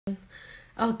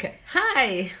Okay,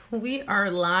 hi! We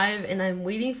are live and I'm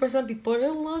waiting for some people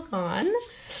to log on.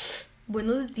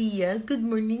 Buenos dias, good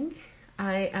morning.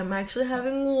 I am actually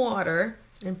having water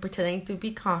and pretending to be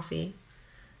coffee.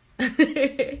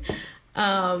 I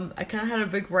kind of had a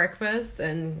big breakfast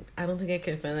and I don't think I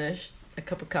can finish a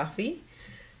cup of coffee.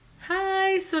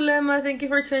 Hi, Sulema, thank you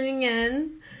for tuning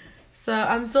in. So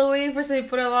I'm still waiting for some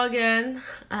people to log in.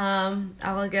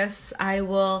 I guess I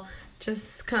will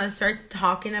just kind of start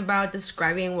talking about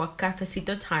describing what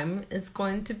Cafecito time is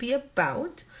going to be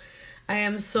about. I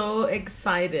am so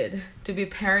excited to be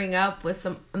pairing up with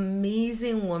some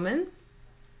amazing women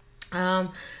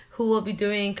who will be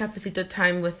doing Cafecito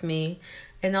time with me,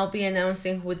 and I'll be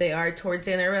announcing who they are towards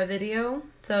the end of the video.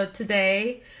 So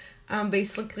today I'm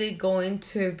basically going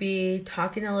to be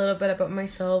talking a little bit about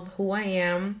myself, who I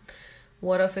am,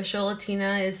 what Official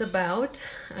Latina is about,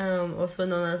 also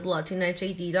known as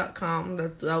LawtinaJD.com.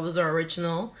 That was our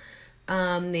original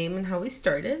name and how we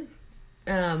started.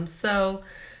 So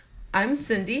I'm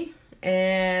Cindy,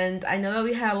 and I know that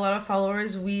we had a lot of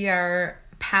followers. We are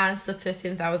past the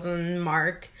 15,000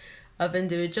 mark of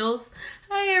individuals.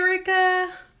 Hi,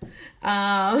 Erica.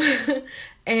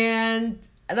 And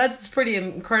that's pretty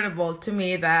incredible to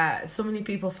me that so many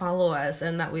people follow us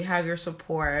and that we have your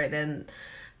support and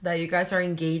that you guys are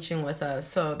engaging with us.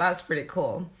 So that's pretty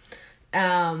cool.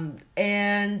 And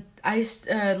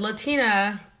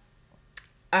Latina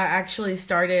actually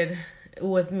started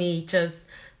with me just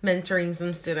mentoring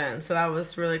some students. So that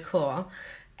was really cool.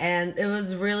 And it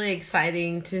was really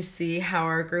exciting to see how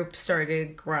our group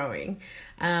started growing.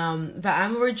 But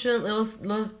I'm originally,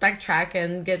 let's backtrack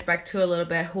and get back to a little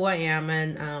bit who I am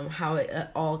and how it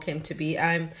all came to be.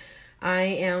 I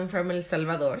am from El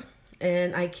Salvador,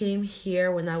 and I came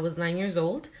here when I was 9 years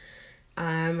old.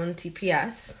 I'm on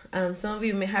TPS. Some of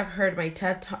you may have heard my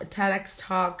TEDx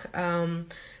talk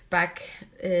back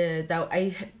that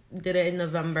I did it in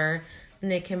November,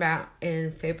 and it came out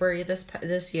in February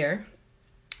this year.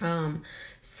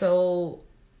 So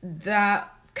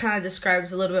that kind of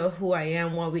describes a little bit of who I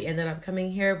am, why we ended up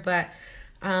coming here. But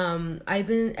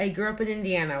I grew up in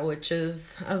Indiana, which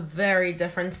is a very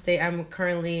different state. I'm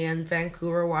currently in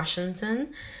Vancouver,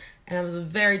 Washington, and it was a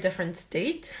very different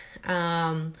state.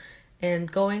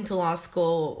 And going to law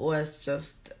school was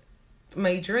just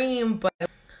my dream, but it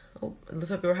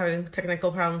looks like we were having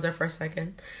technical problems there for a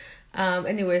second.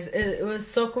 Anyways, it was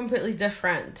so completely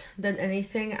different than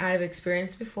anything I've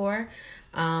experienced before.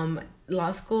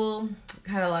 Law school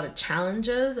had a lot of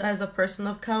challenges as a person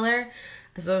of color,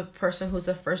 as a person who's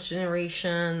a first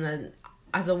generation, and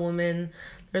as a woman.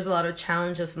 There's a lot of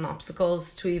challenges and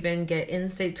obstacles to even get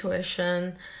in-state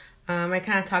tuition. I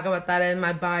kind of talk about that in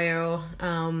my bio.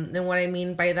 And what I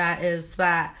mean by that is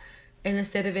that in the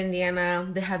state of Indiana,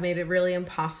 they have made it really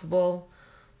impossible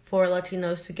for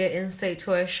Latinos to get in-state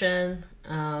tuition.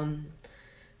 And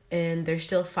they're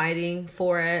still fighting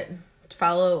for it.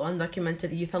 Follow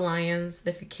Undocumented Youth Alliance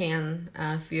if you can,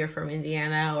 if you're from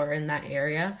Indiana or in that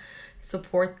area.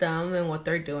 Support them and what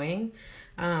they're doing.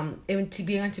 Even to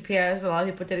be on TPS, a lot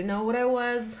of people didn't know what I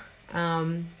was.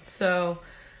 So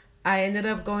I ended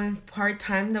up going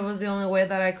part-time. That was the only way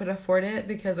that I could afford it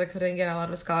because I couldn't get a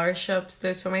lot of scholarships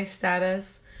due to my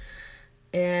status.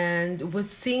 And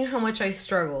with seeing how much I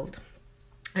struggled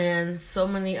and so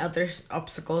many other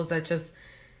obstacles that just,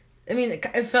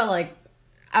 it felt like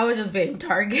I was just being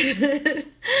targeted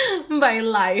by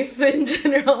life in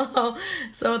general.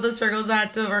 Some of the struggles I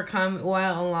had to overcome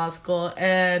while in law school,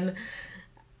 and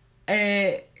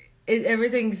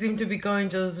everything seemed to be going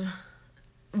just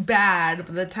bad.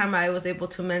 By the time I was able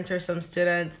to mentor some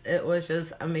students, it was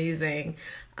just amazing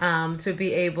to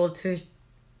be able to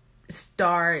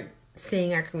start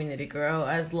seeing our community grow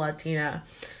as Latina.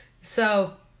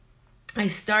 So I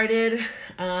started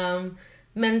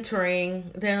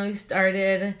mentoring, then we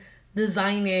started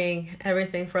designing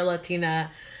everything for Latina.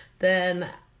 Then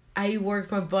I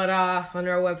worked my butt off on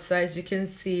our website. As you can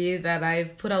see that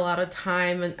I've put a lot of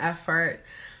time and effort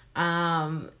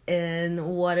in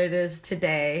what it is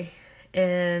today.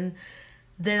 And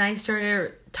then I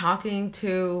started talking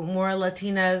to more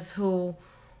Latinas who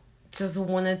just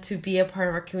wanted to be a part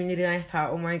of our community. And I thought,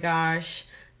 oh my gosh,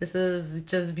 this is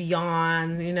just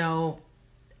beyond,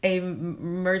 a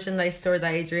merchandise store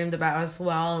that I dreamed about as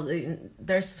well.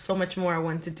 There's so much more I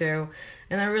want to do.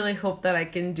 And I really hope that I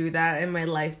can do that in my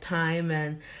lifetime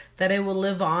and that it will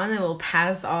live on and will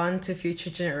pass on to future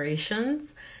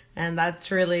generations. And that's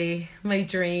really my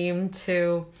dream,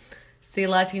 to see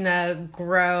Latina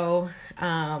grow,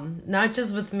 not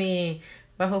just with me,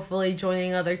 but hopefully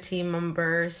joining other team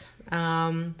members.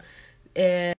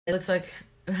 It looks like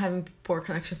having poor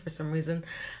connection for some reason.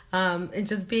 And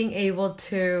just being able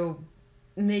to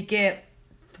make it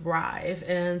thrive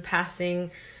and passing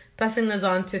this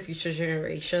on to future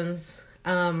generations.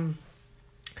 And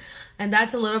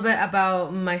that's a little bit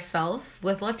about myself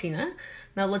with Lawtina.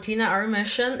 Now, Lawtina, our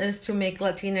mission is to make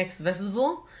Latinx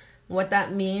visible. What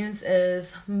that means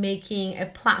is making a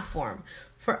platform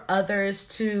for others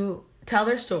to tell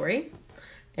their story.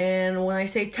 And when I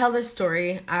say tell their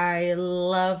story, I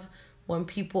love when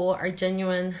people are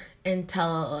genuine and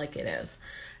tell it like it is.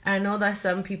 I know that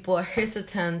some people are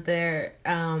hesitant there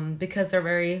because they're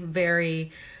very,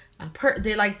 very,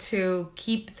 they like to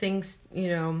keep things,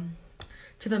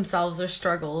 to themselves, their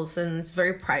struggles, and it's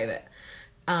very private.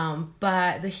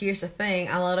 But here's the thing,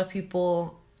 a lot of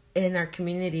people in our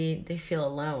community, they feel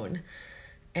alone,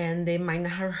 and they might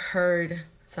not have heard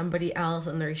somebody else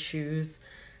in their shoes.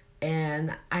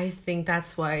 And I think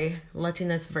that's why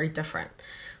Latina is very different.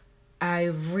 I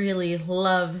really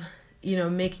love,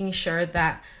 making sure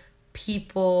that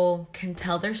people can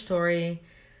tell their story,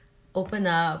 open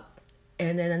up,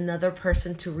 and then another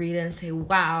person to read it and say,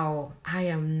 wow, I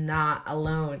am not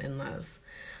alone in this.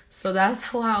 So that's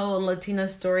how Latina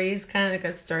stories kind of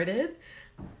got started.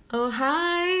 Oh,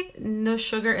 hi. No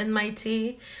sugar in my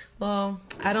tea. Well,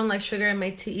 I don't like sugar in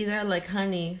my tea either. I like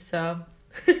honey. So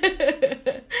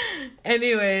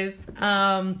anyways,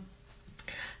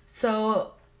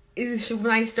 so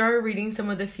when I started reading some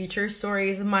of the future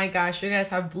stories, my gosh, you guys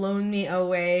have blown me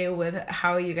away with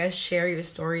how you guys share your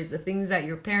stories, the things that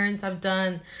your parents have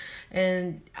done,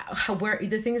 and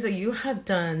the things that you have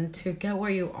done to get where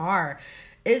you are.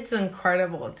 It's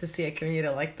incredible to see a community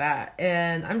like that,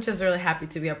 and I'm just really happy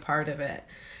to be a part of it.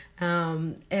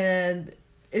 And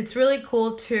it's really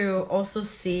cool to also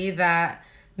see that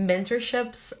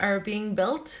mentorships are being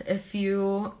built.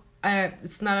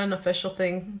 It's not an official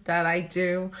thing that I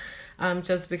do,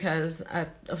 just because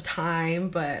of time,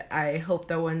 but I hope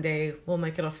that one day we'll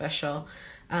make it official.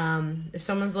 If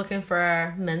someone's looking for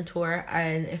a mentor,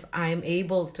 and if I'm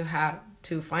able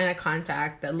to find a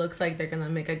contact that looks like they're going to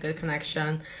make a good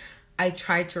connection, I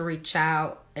try to reach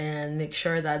out and make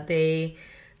sure that they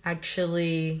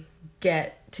actually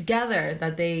get together,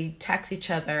 that they text each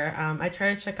other. I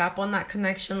try to check up on that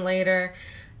connection later.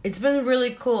 It's been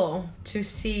really cool to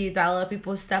see that a lot of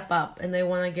people step up and they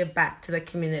want to give back to the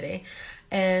community.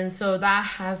 And so that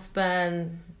has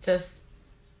been just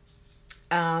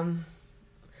in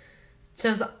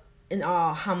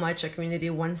awe how much a community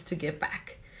wants to give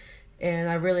back. And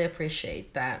I really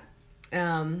appreciate that.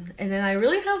 And then I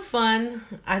really have fun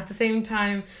at the same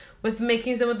time with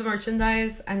making some of the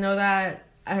merchandise. I know that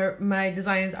my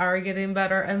designs are getting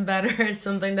better and better. It's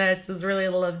something that I just really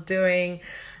love doing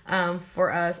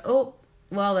for us. Oh,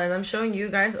 well then, I'm showing you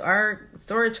guys our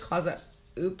storage closet.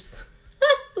 Oops.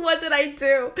 What did I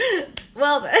do?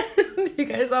 Well then, you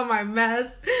guys saw my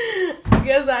mess. I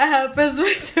guess that happens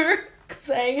with her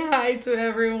saying hi to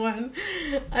everyone.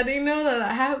 I didn't know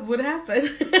that would happen.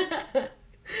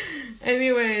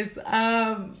 Anyways,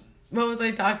 what was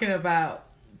I talking about?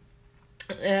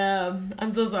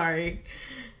 I'm so sorry.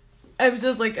 I'm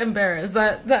just embarrassed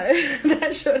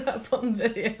that showed up on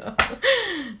video.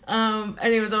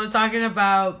 Anyways, I was talking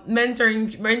about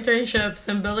mentorships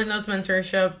and building those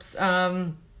mentorships,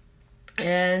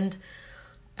 and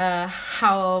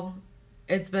how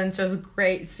it's been just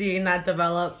great seeing that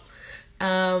develop.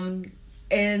 And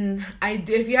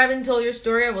if you haven't told your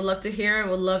story, I would love to hear. I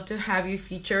would love to have you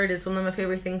featured. It's one of my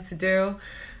favorite things to do.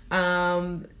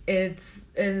 It's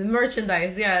in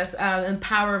merchandise, yes,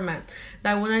 empowerment.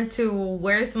 I wanted to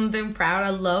wear something proud. I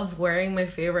love wearing my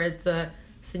favorite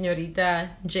Señorita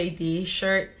JD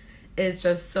shirt. It's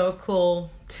just so cool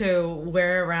to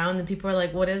wear around, and people are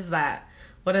like, what is that?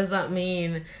 What does that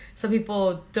mean? Some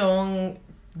people don't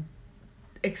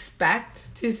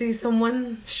expect to see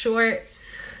someone short,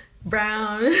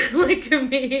 brown like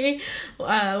me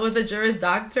with a Juris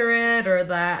Doctorate, or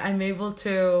that I'm able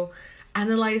to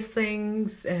analyze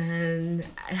things and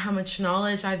how much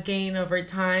knowledge I've gained over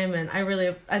time. And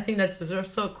I think that's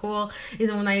just so cool.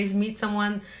 When I meet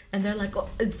someone and they're like, oh,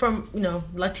 it's from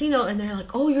Latino, and they're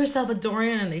like, oh, you're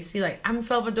Salvadorian, and they see I'm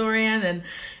Salvadorian, and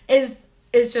it's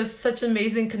just such an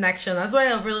amazing connection. That's why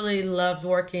I really loved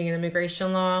working in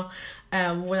immigration law.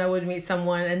 When I would meet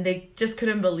someone and they just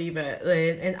couldn't believe it,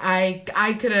 and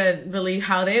I couldn't believe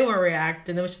how they were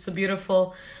reacting. It was just a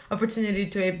beautiful opportunity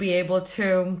to be able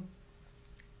to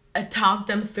talk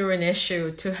them through an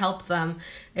issue, to help them.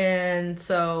 And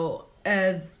so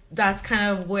that's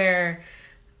kind of where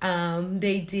the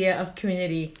idea of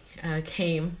community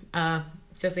came,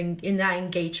 just in that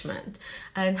engagement.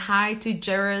 And hi to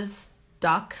Jera's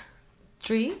Doc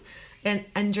Tree. and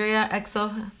Andrea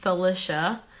Exo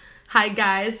Felicia. Hi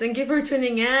guys, thank you for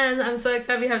tuning in. I'm so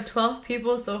excited. We have 12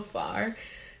 people so far.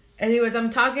 Anyways, I'm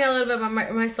talking a little bit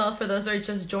about myself for those who are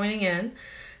just joining in.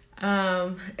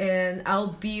 And I'll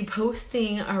be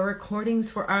posting our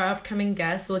recordings for our upcoming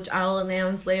guests, which I'll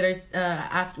announce later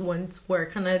after once we're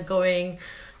kind of going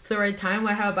through our time.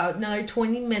 I have about another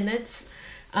 20 minutes.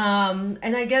 And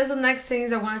I guess the next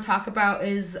things I want to talk about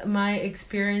is my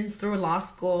experience through law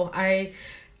school. I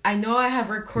know I have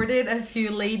recorded a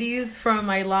few ladies from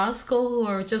my law school who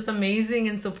are just amazing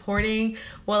and supporting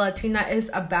what Latina is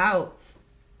about.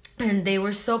 And they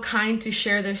were so kind to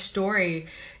share their story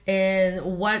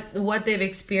and what they've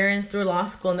experienced through law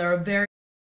school. And they were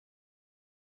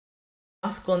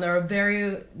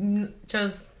very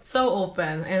just so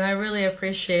open. And I really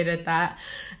appreciated that.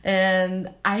 And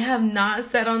I have not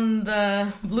sat on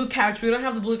the blue couch. We don't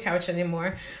have the blue couch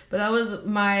anymore. But that was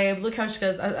my blue couch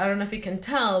because I don't know if you can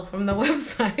tell from the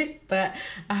website. But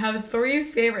I have 3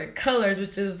 favorite colors,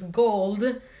 which is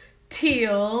gold,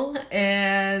 teal,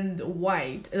 and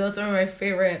white. Those are my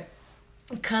favorite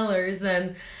colors.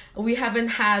 And we haven't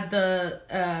had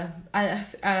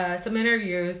some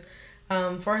interviews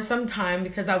for some time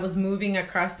because I was moving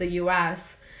across the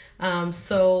U.S.,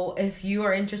 so if you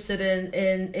are interested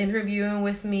in interviewing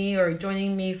with me or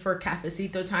joining me for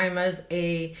Cafecito time as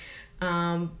a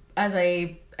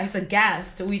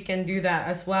guest, we can do that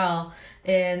as well.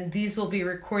 And these will be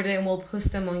recorded and we'll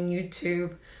post them on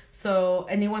YouTube. So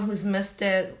anyone who's missed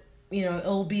it,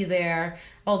 it'll be there.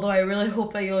 Although I really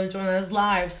hope that you'll join us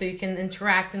live so you can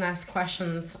interact and ask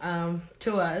questions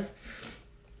to us.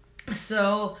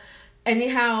 So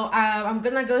anyhow, I'm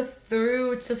going to go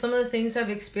through to some of the things I've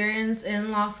experienced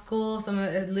in law school, some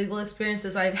of the legal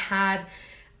experiences I've had.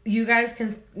 You guys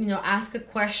can, ask a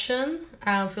question.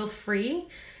 Feel free.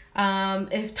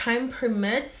 If time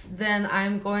permits, then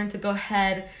I'm going to go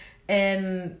ahead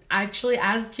and actually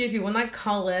ask you if you want to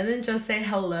call in and just say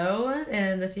hello.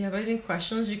 And if you have any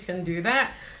questions, you can do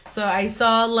that. So I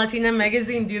saw Latina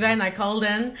Magazine do that, and I called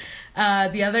in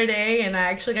the other day, and I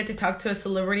actually got to talk to a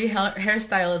celebrity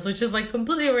hairstylist, which is like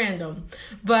completely random.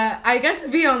 But I got to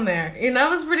be on there, that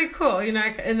was pretty cool, and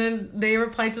then they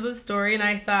replied to the story, and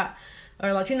I thought,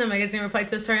 or Latina Magazine replied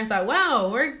to the story, and I thought, wow,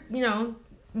 we're,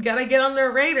 gotta get on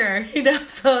their radar,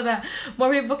 so that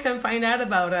more people can find out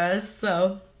about us.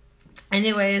 So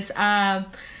anyways,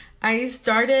 I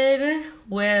started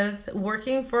with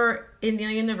working for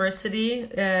Indiana University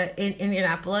in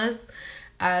Indianapolis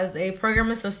as a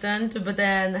program assistant, but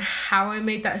then how I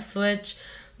made that switch,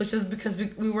 which is because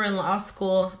we were in law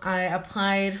school, I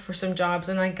applied for some jobs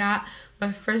and I got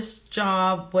my first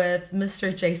job with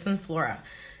Mr. Jason Flora.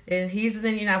 And he's in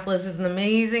Indianapolis. He's an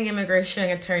amazing immigration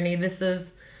attorney. This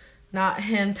is not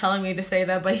him telling me to say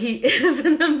that, but he is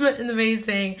an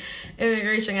amazing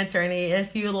immigration attorney.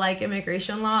 If you like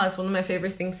immigration law, it's one of my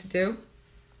favorite things to do.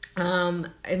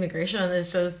 Immigration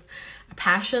is just a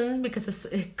passion because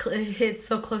it hits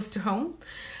so close to home,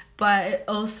 but it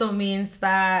also means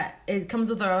that it comes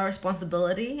with a lot of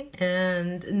responsibility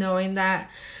and knowing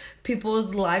that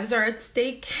people's lives are at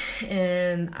stake.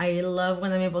 And I love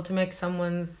when I'm able to make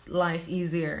someone's life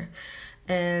easier.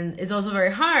 And it's also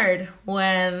very hard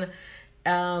when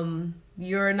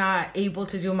you're not able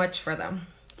to do much for them.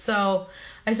 So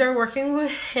I started working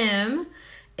with him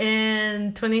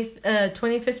in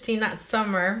 2015, that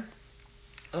summer.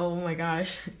 Oh my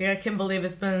gosh. I can't believe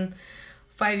it's been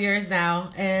 5 years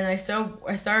now. And I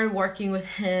started working with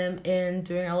him in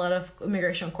doing a lot of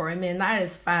immigration court. I mean, that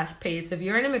is fast paced. If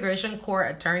you're an immigration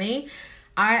court attorney,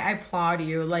 I applaud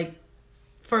you. Like,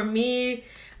 for me,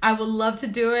 I would love to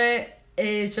do it.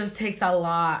 It just takes a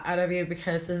lot out of you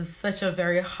because this is such a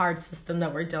very hard system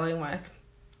that we're dealing with.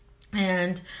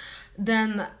 And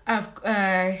then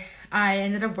I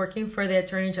ended up working for the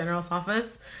Attorney General's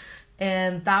office.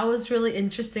 And that was really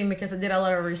interesting because I did a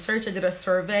lot of research. I did a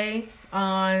survey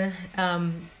on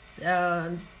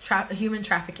human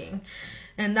trafficking.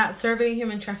 And that survey,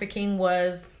 human trafficking,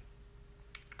 was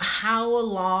how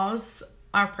laws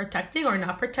are protecting or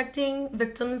not protecting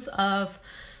victims of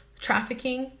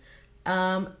trafficking,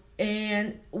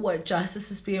 and what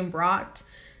justice is being brought.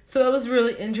 So that was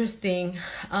really interesting.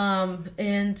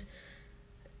 And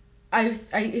I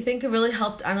think it really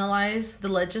helped analyze the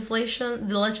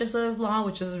legislative law,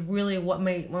 which is really what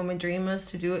my dream is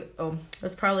to do it. Oh,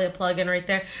 that's probably a plug-in right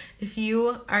there. If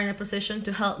you are in a position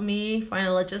to help me find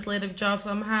a legislative job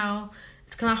somehow,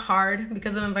 it's kind of hard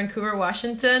because I'm in Vancouver,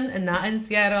 Washington, and not in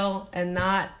Seattle, and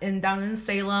not down in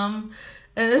Salem.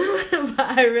 But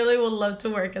I really would love to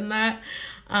work in that.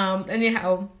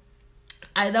 Anyhow,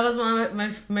 that was one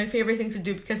of my favorite things to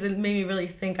do because it made me really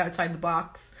think outside the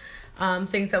box.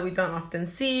 things that we don't often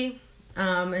see,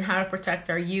 and how to protect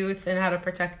our youth and how to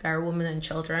protect our women and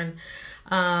children.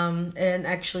 And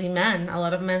actually men, a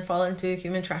lot of men fall into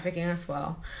human trafficking as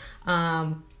well.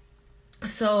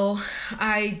 So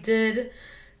I did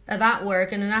that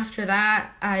work, and then after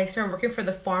that I started working for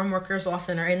the Farm Workers Law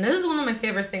Center, and this is one of my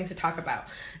favorite things to talk about.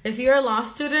 If you're a law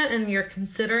student and you're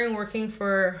considering working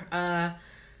for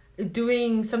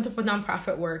doing some type of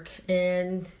nonprofit work,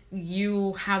 and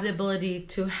you have the ability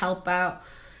to help out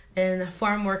in the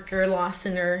Farm Worker Law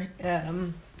Center,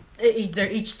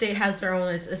 each state has their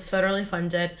own, it's federally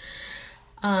funded,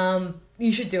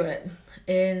 you should do it.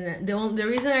 And the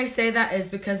reason I say that is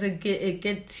because it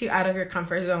gets you out of your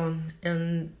comfort zone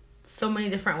in so many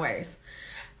different ways.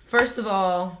 First of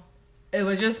all, it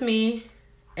was just me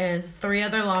and 3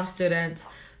 other law students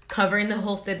covering the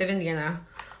whole state of Indiana,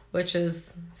 which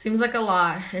seems like a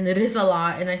lot, and it is a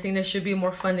lot. And I think there should be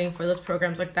more funding for those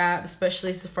programs like that,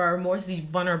 especially for our most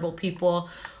vulnerable people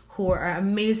who are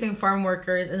amazing farm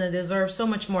workers, and they deserve so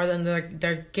much more than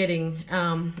they're getting.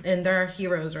 And they're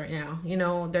heroes right now. You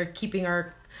know, they're keeping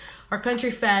our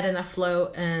country fed and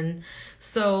afloat. And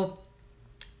so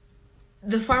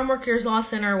the Farm Workers Law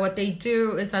Center, what they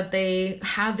do is that they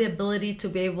have the ability to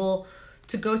be able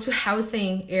to go to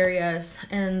housing areas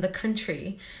in the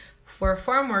country for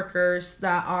farm workers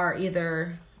that are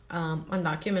either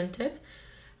undocumented,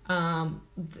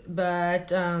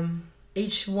 but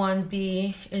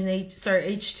H-1B and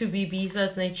H-2B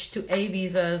visas and H-2A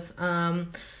visas.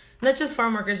 Not just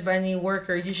farm workers, but any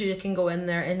worker. Usually you can go in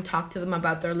there and talk to them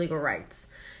about their legal rights.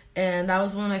 And that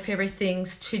was one of my favorite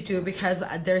things to do, because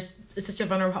it's such a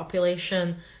vulnerable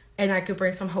population, and I could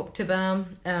bring some hope to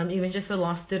them. Even just a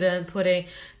law student putting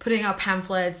out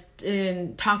pamphlets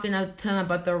and talking to them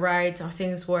about their rights or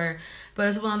things were. But it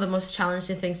was one of the most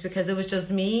challenging things, because it was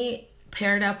just me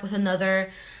paired up with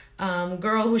another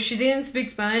girl who she didn't speak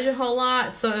Spanish a whole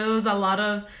lot, so it was a lot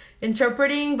of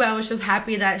interpreting, but I was just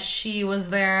happy that she was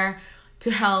there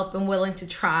to help and willing to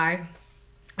try.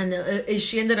 And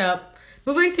she ended up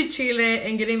moving to Chile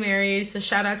and getting married, so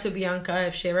shout out to Bianca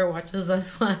if she ever watches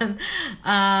this one.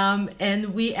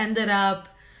 And we ended up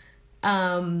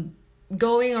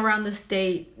going around the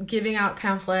state, giving out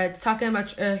pamphlets, talking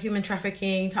about human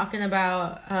trafficking, talking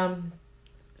about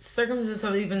circumstances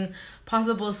of even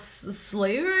possible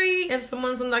slavery if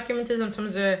someone's undocumented.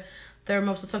 Sometimes they're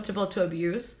most susceptible to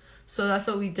abuse. So that's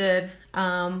what we did.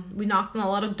 We knocked on a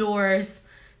lot of doors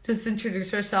just to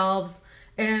introduce ourselves.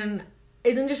 And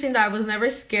it's interesting that I was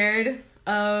never scared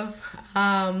of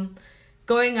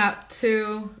going up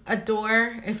to a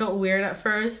door. It felt weird at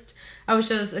first. I was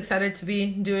just excited to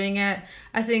be doing it.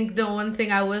 I think the one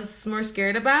thing I was more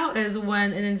scared about is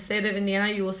when in the state of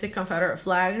Indiana you will see Confederate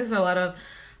flags. A lot of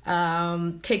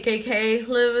KKK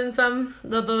live in some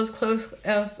of those close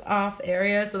off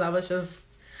areas, so that was just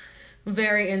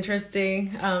very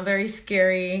interesting, very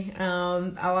scary. A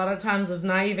lot of times of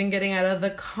not even getting out of the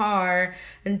car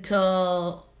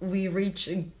until we reach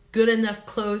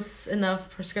close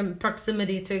enough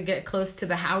proximity to get close to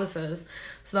the houses.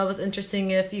 So that was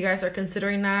interesting. If you guys are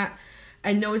considering that,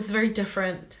 I know it's very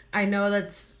different. I know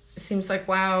that seems like,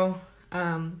 wow,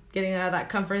 getting out of that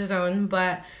comfort zone,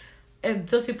 but if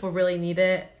those people really need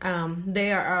it.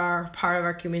 They are part of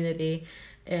our community,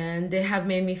 and they have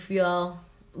made me feel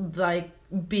like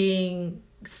being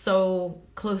so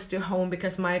close to home,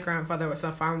 because my grandfather was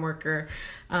a farm worker.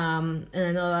 And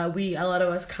I know that a lot of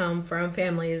us come from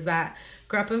families that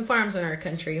grew up in farms in our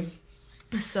country.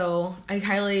 So I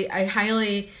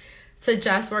highly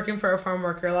suggest working for a Farm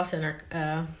Worker Law Center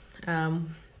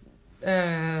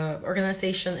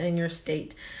organization in your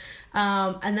state.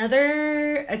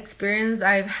 Another experience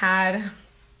I've had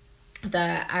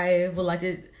that I would like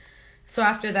to, so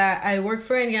after that I worked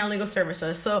for Indiana Legal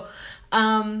Services. So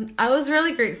I was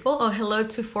really grateful. Oh, hello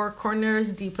to Four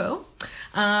Corners Depot.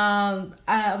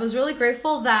 I was really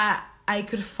grateful that I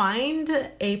could find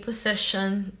a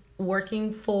position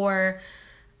working for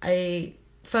a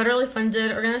federally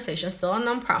funded organization, still a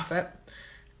nonprofit,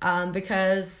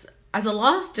 because as a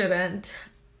law student,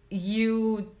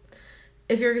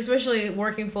 if you're especially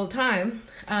working full time,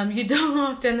 you don't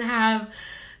often have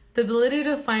the ability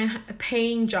to find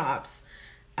paying jobs.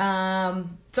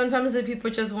 Sometimes the people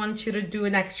just want you to do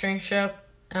an externship.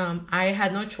 I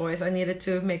had no choice. I needed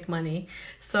to make money.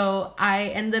 So I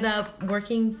ended up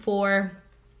working for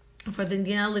the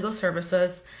Indiana Legal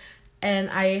Services,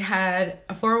 and I had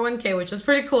a 401k, which was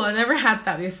pretty cool. I never had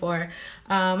that before.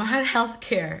 I had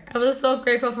healthcare. I was so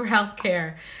grateful for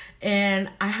healthcare. And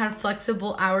I had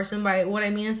flexible hours, and by what I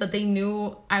mean is that they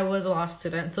knew I was a law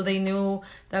student, so they knew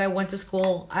that I went to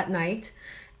school at night,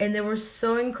 and they were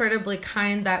so incredibly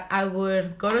kind that I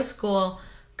would go to school,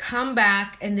 come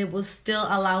back, and they will still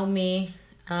allow me,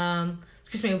 go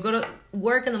to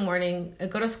work in the morning,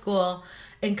 go to school,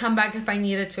 and come back if I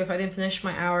needed to, if I didn't finish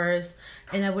my hours.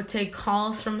 And I would take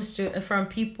calls from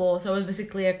people. So it was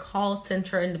basically a call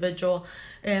center individual.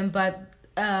 But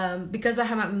because I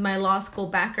have my law school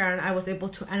background, I was able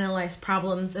to analyze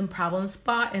problems and problem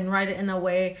spot and write it in a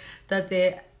way that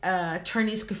the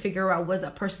attorneys could figure out what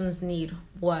that person's need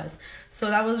was. So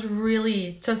that was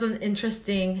really just an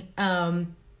interesting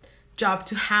job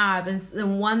to have,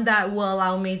 and one that will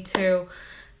allow me to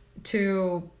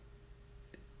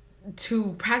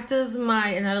practice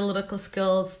my analytical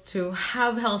skills, to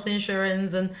have health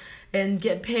insurance and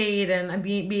get paid, and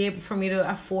be able for me to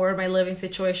afford my living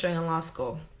situation in law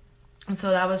school. And so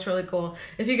that was really cool.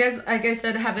 If you guys, like I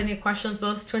said, have any questions,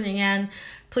 those tuning in,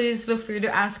 please feel free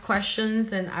to ask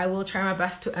questions and I will try my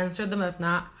best to answer them. If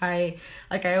not,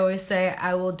 like I always say,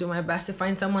 I will do my best to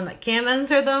find someone that can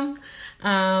answer them.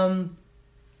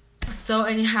 So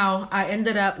anyhow, I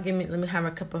ended up, let me have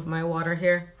a cup of my water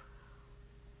here.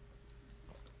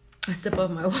 A sip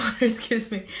of my water,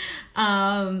 excuse me.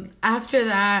 After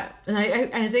that, and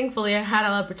I thankfully I had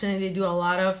an opportunity to do a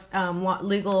lot of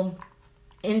legal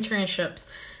internships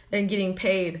and getting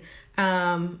paid.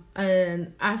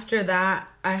 And after that,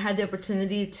 I had the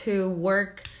opportunity to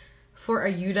work for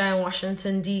AYUDA in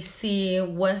Washington, D.C.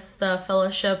 with the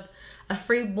fellowship, a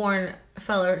freeborn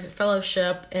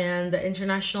fellowship and the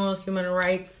International Human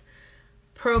Rights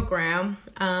Program.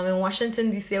 In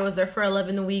Washington, D.C., I was there for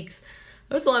 11 weeks.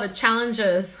 There was a lot of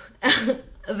challenges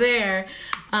there.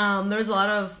 There was a lot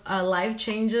of life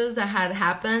changes that had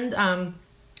happened.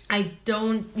 I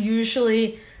don't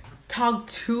usually talk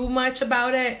too much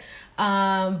about it,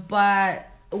 but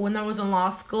when I was in law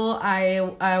school,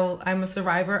 I'm a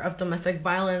survivor of domestic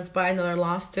violence by another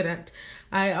law student.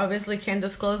 I obviously can't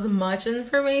disclose much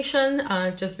information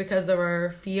just because of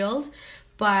our field,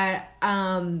 but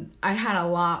I had a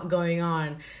lot going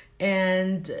on,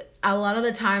 and a lot of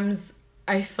the times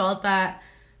I felt that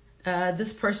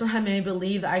this person had made me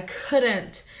believe that I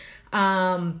couldn't.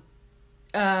 Oh,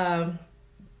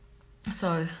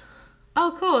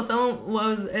 cool. Someone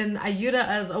was in AYUDA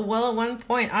as well at one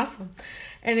point. Awesome.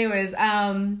 Anyways,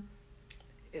 there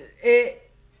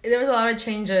was a lot of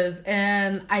changes,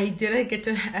 and I didn't get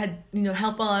to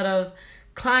help a lot of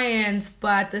clients,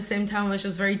 but at the same time, it was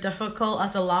just very difficult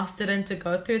as a law student to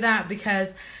go through that,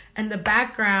 because in the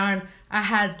background, I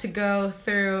had to go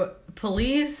through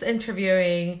police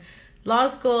interviewing, law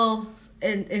school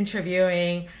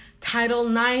interviewing, Title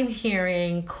IX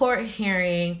hearing, court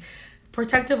hearing,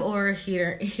 protective order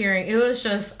hearing. It was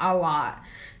just a lot.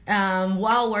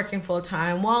 While working full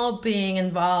time, while being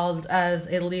involved as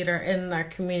a leader in our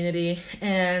community,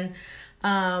 and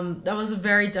that was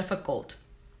very difficult.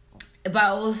 But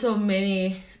also made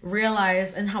me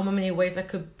realize in how many ways I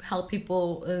could help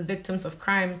people, victims of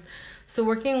crimes. So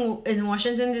working in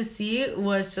Washington, D.C.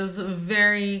 was just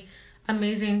very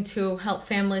amazing to help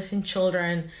families and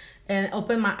children and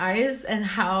open my eyes and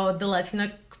how the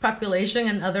Latino population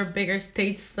in other bigger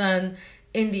states than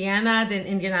Indiana, than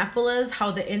Indianapolis,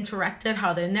 how they interacted,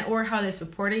 how they networked, how they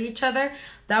supported each other.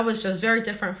 That was just very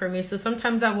different for me. So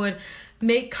sometimes I would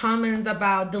make comments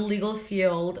about the legal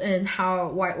field and how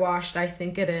whitewashed I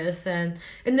think it is, and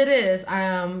it is,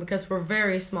 because we're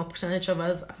very small percentage of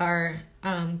us are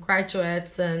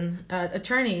graduates and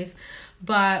attorneys,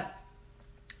 but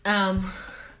the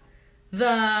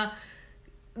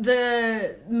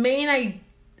main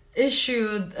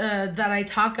issue that I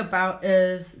talk about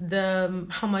is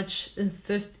how much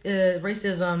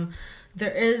racism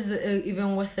there is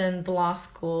even within the law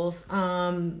schools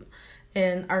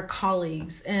and our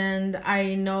colleagues. And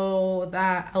I know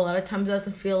that a lot of times it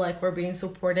doesn't feel like we're being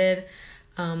supported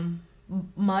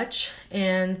much.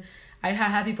 And I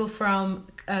have had people from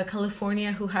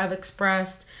California who have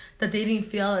expressed that they didn't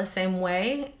feel the same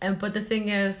way. But the thing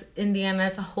is, Indiana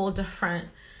is a whole different,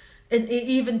 and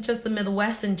even just the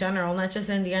Midwest in general, not just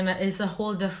Indiana, is a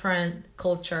whole different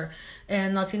culture.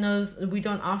 And Latinos, we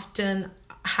don't often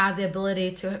have the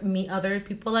ability to meet other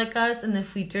people like us. And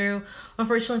if we do,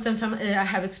 unfortunately, sometimes I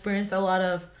have experienced a lot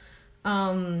of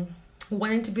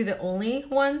wanting to be the only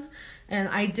one. And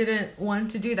I didn't want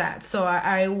to do that. So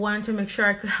I wanted to make sure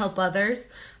I could help others.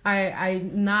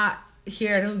 I'm not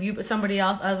here to view somebody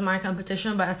else as my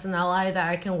competition, but as an ally that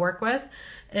I can work with.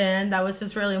 And that was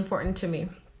just really important to me.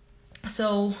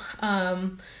 So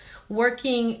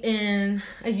working in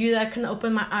AYUDA can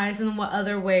open my eyes in what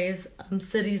other ways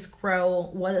cities grow,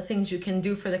 what are things you can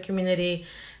do for the community,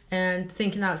 and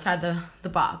thinking outside the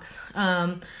box.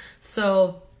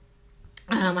 So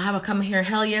I have a comment here.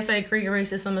 Hell yes, I agree.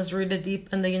 Racism is rooted deep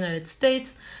in the United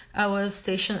States. I was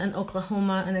stationed in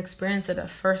Oklahoma and experienced it at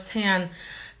firsthand.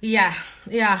 Yeah.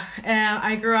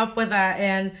 I grew up with that,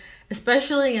 and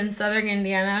especially in Southern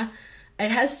Indiana,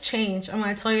 it has changed. I'm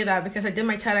gonna tell you that because I did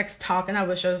my TEDx talk, and I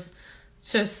was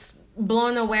just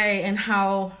blown away in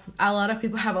how a lot of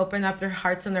people have opened up their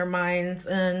hearts and their minds,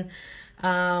 and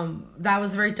that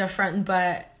was very different.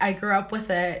 But I grew up with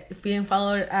it. Being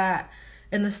followed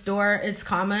in the store, it's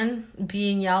common.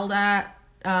 Being yelled at,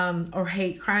 or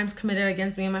hate crimes committed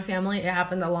against me and my family, it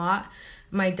happened a lot.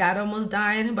 My dad almost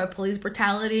died by police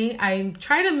brutality. I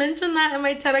try to mention that in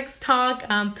my TEDx talk.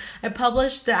 I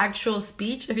published the actual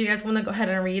speech. If you guys want to go ahead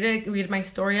and read my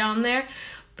story on there.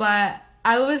 But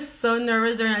I was so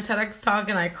nervous during a TEDx talk,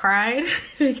 and I cried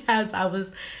because I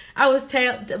was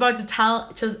about to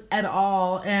tell just at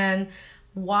all and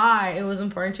why it was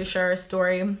important to share a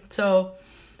story. So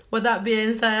with that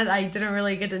being said, I didn't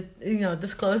really get to,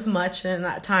 disclose much in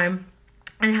that time.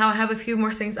 And how I have a few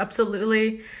more things.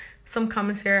 Absolutely. Some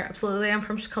comments here. Absolutely. I'm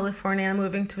from California. I'm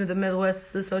moving to the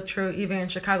Midwest. This is so true. Even in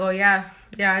Chicago. Yeah,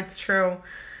 it's true.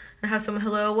 I have someone,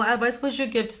 hello. What advice would you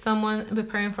give to someone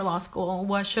preparing for law school?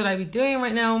 What should I be doing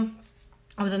right now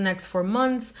over the next 4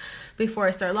 months before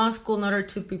I start law school in order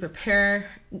to prepare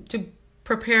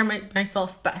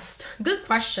myself best? Good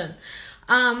question.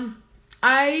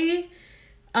 I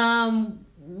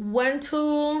went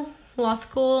to law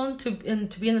school to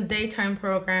be in the daytime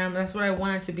program. That's what I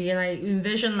wanted to be, and I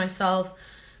envisioned myself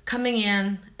coming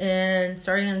in and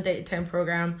starting in the daytime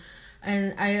program.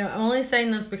 And I'm only saying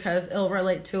this because it'll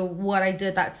relate to what I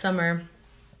did that summer.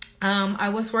 I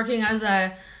was working as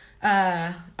a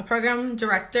program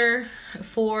director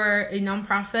for a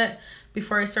nonprofit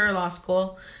before I started law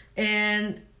school,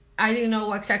 and I didn't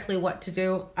know exactly what to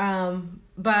do.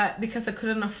 But because I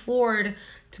couldn't afford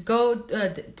to go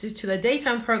to the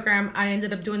daytime program, I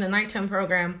ended up doing the nighttime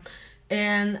program,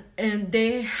 and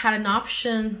they had an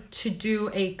option to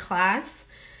do a class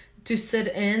to sit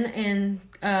in and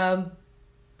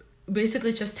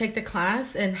basically just take the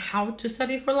class and how to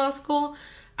study for law school.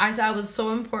 I thought it was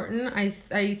so important. I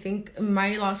think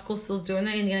my law school still's doing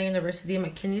it, Indiana University,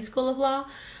 MCKinney School of Law.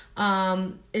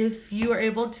 If you are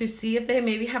able to see if they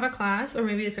maybe have a class, or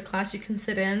maybe it's a class you can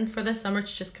sit in for the summer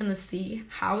to just kind of see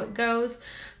how it goes,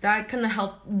 that kind of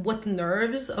helped with the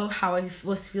nerves of how I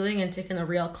was feeling and taking a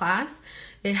real class.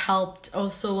 It helped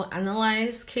also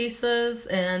analyze cases,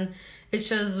 and it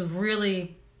just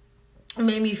really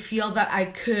made me feel that I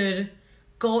could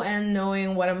go in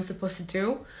knowing what I'm supposed to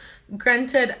do.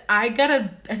 Granted, I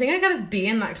think I got a B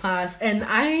in that class, and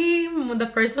I'm the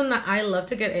person that I love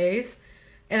to get A's.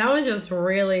 And I was just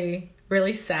really,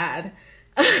 really sad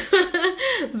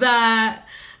that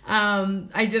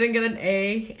I didn't get an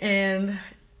A. And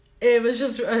it was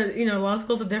just, law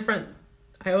school's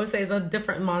I always say it's a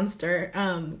different monster,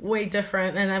 way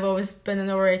different. And I've always been an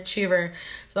overachiever.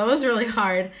 So that was really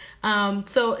hard.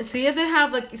 So see if they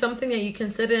have like something that you can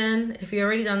sit in. If you've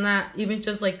already done that, even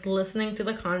just like listening to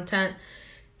the content,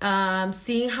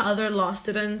 seeing how other law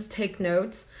students take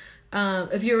notes.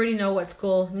 If you already know what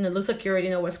school, it looks like you already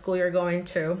know what school you're going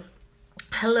to.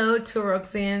 Hello to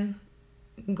Roxanne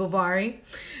Govari.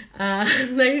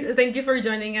 Thank you for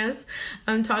joining us.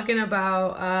 I'm talking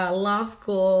about law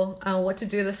school, what to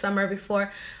do the summer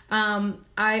before.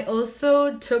 I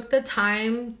also took the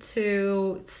time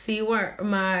to see where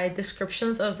my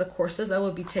descriptions of the courses I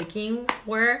would be taking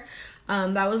were.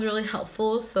 That was really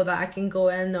helpful so that I can go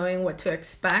in knowing what to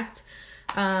expect.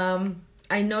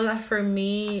 I know that for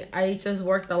me, I just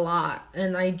worked a lot,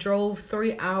 and I drove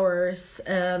 3 hours,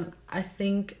 I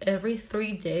think every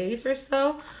 3 days or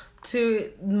so to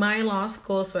my law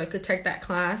school so I could take that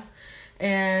class.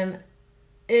 And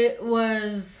the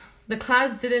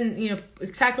class didn't,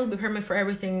 exactly prepare me for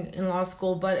everything in law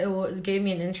school, but it gave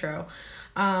me an intro.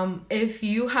 If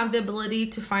you have the ability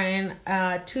to find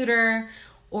a tutor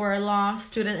or a law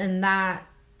student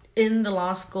in the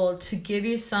law school to give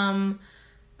you some,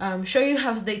 show you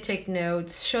how they take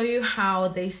notes, show you how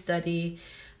they study.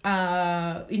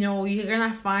 You're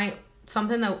gonna find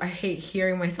something that I hate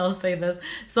hearing myself say this,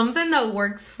 something that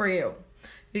works for you,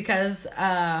 because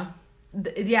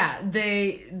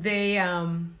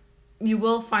you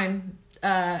will find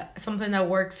something that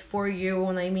works for you.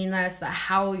 When I mean that, it's that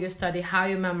how you study, how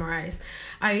you memorize.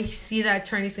 I see that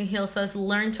Attorney St. Hill says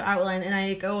learn to outline, and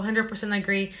I go 100%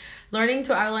 agree. Learning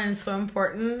to outline is so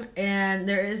important, and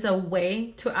there is a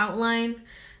way to outline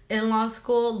in law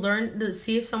school. Learn to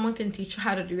see if someone can teach you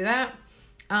how to do that.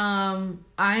 I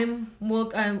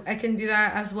can do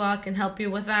that as well. I can help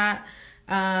you with that.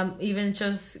 even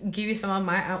just give you some of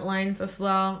my outlines as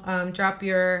well. Drop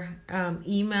your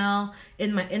email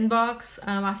in my inbox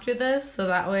after this, so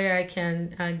that way I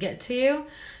can get to you.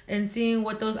 And seeing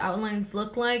what those outlines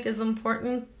look like is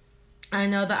important. I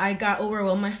know that I got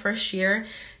overwhelmed my first year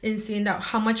in seeing that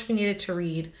how much we needed to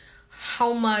read,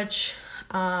 how much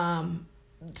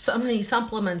so many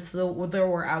supplements there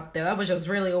were out there. I was just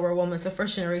really overwhelmed as a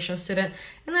first generation student,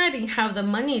 and I didn't have the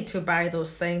money to buy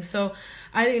those things, so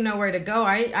I didn't know where to go.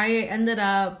 I ended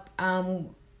up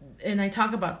and I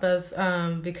talk about this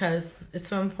because it's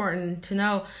so important to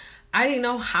know. I didn't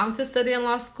know how to study in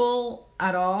law school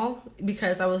at all,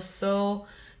 because I was so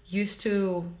used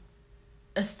to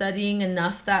studying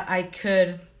enough that I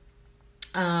could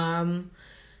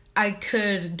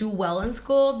do well in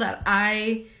school, that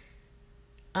I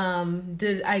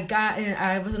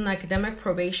was in academic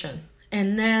probation,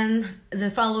 and then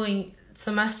the following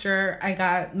semester I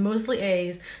got mostly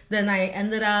A's. Then I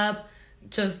ended up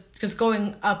just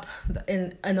going up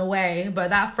in a way,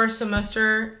 but that first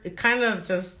semester it kind of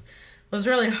just was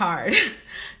really hard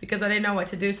because I didn't know what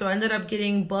to do. So I ended up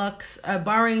getting books,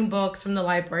 borrowing books from the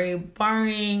library,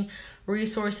 borrowing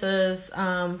resources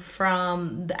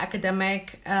from the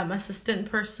academic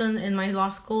assistant person in my law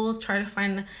school, try to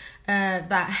find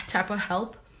that type of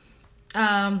help.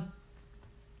 I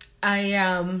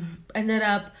ended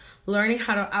up learning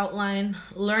how to outline,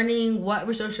 learning what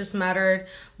resources mattered,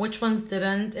 which ones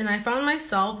didn't. And I found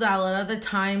myself that a lot of the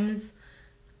times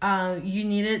you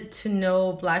needed to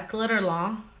know black letter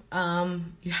law.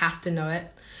 You have to know it.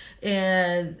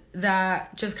 And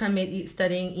that just kind of made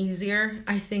studying easier.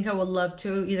 I think I would love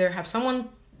to either have someone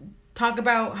talk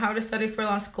about how to study for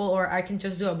law school, or I can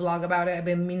just do a blog about it. I've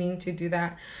been meaning to do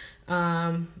that.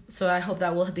 So I hope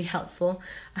that will be helpful.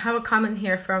 I have a comment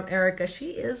here from Erica.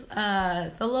 She is a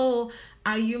fellow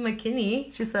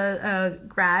MCKinney. She's a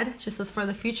grad. She says, for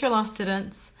the future law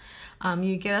students,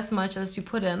 you get as much as you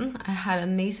put in. I had an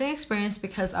amazing experience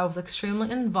because I was extremely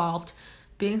involved.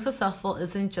 Being successful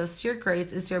isn't just your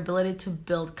grades, it's your ability to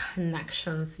build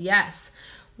connections. Yes.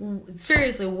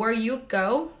 Seriously, where you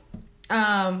go,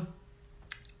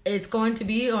 it's going to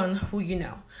be on who you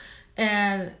know.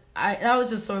 And that was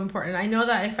just so important. I know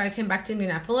that if I came back to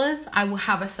Indianapolis, I will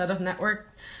have a set of network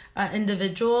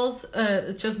individuals,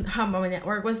 just how my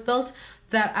network was built,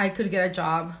 that I could get a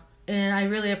job. And I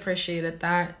really appreciated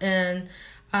that. And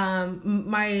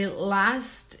my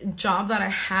last job that I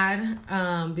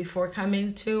had before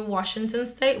coming to Washington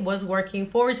State was working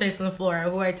for Jason Flora,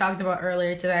 who I talked about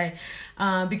earlier today,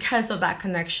 because of that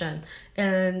connection.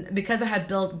 And because I had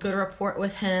built good rapport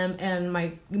with him and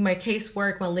my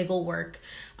casework, my legal work,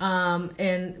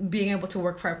 and being able to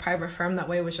work for a private firm that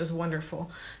way was just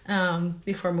wonderful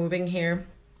before moving here.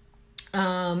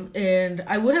 And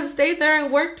I would have stayed there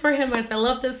and worked for him as I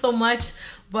loved it so much,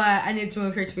 but I needed to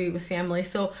move here to be with family.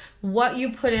 So what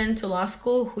you put into law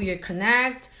school, who you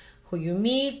connect, who you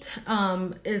meet,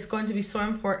 is going to be so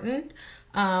important.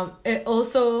 It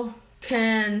also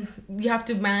you have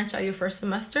to manage out your first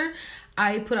semester.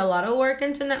 I put a lot of work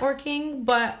into networking,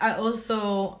 but I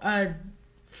also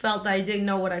felt that I didn't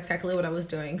know exactly what I was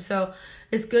doing. So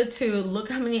it's good to look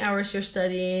how many hours you're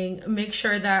studying, make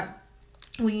sure that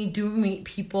when you do meet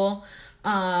people,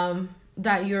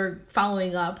 that you're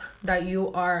following up, that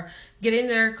you are getting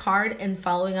their card and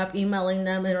following up, emailing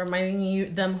them and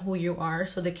reminding them who you are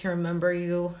so they can remember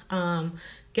you.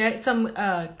 Get some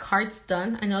cards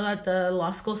done. I know that the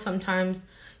law school, sometimes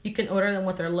you can order them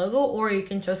with their logo, or you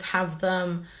can just have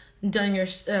them done you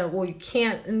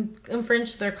can't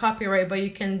infringe their copyright, but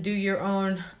you can do your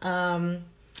own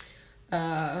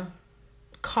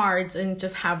cards and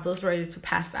just have those ready to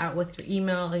pass out with your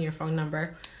email and your phone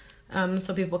number,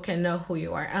 so people can know who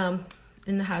you are.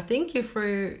 And thank you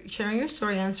for sharing your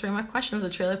story, answering my questions. I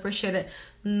truly appreciate it.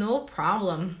 No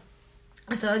problem.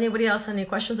 So anybody else have any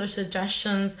questions or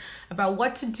suggestions about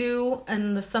what to do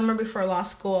in the summer before law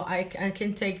school, I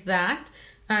can take that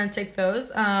and take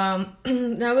those. Now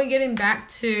we're getting back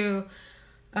to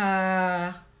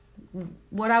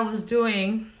what I was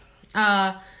doing.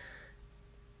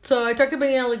 So I talked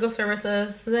about legal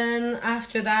services. Then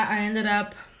after that, I ended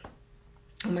up,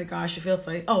 oh my gosh, it feels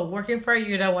like, working for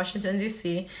UTA, Washington,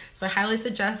 D.C. So I highly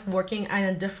suggest working in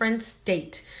a different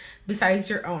state besides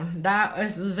your own. That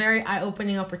is a very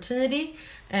eye-opening opportunity,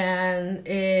 and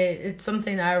it's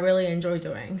something that I really enjoy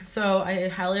doing. So I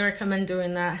highly recommend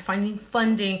doing that. Finding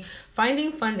funding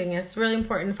is really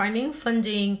important. Finding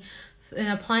funding and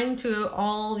applying to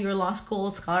all your law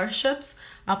school scholarships,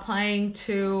 applying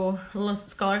to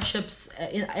scholarships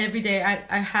every day.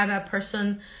 I had a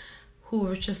person who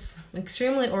was just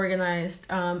extremely organized,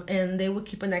 and they would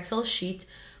keep an Excel sheet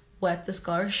what the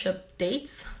scholarship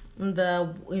dates,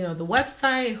 the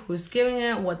website, who's giving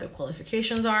it, what the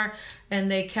qualifications are,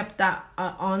 and they kept that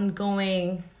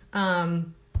ongoing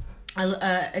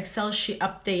Excel sheet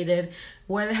updated,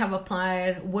 where they have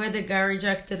applied, where they got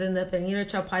rejected, and that they needed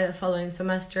to apply the following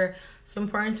semester. So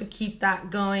important to keep that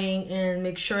going and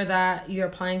make sure that you're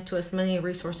applying to as many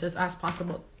resources as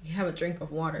possible. You have a drink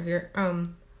of water here.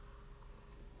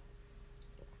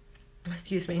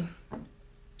 Excuse me.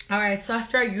 All right, so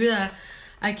after Ayuda,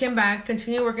 I came back,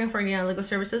 continued working for Legal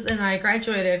Services, and I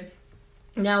graduated.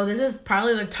 Now, this is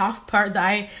probably the tough part that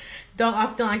I don't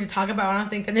often like to talk about. I don't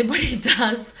think anybody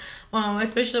does,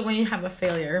 especially when you have a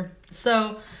failure.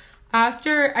 So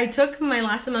after I took my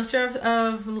last semester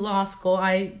of law school,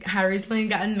 I had recently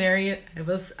gotten married.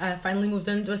 I finally moved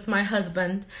in with my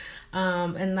husband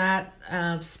in that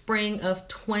spring of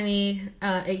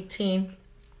 2018.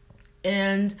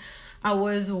 And I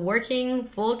was working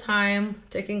full-time,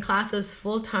 taking classes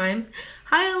full-time.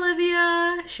 Hi,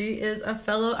 Olivia. She is a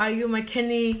fellow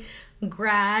MCKinney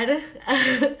grad.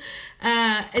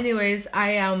 Anyways,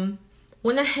 I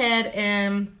went ahead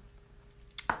and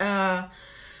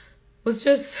was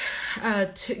just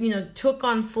took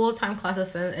on full-time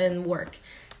classes and work.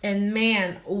 And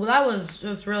man, that was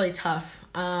just really tough.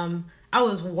 I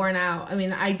was worn out. I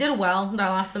mean, I did well that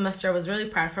last semester. I was really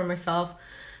proud for myself.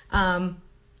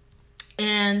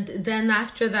 And then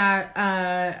after that,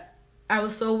 I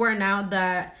was so worn out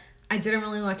that I didn't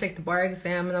really want to take the bar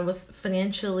exam, and I was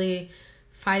financially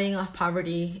fighting off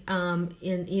poverty, and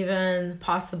even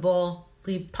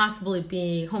possibly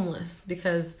being homeless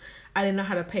because I didn't know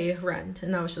how to pay rent,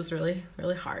 and that was just really,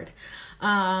 really hard.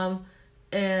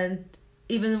 And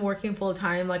even working full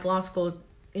time, like law school,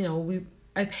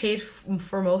 I paid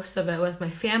for most of it with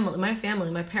my family, my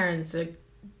parents. I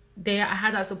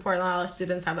had that support. A lot of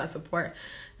students have that support,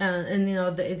 and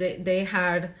they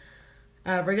had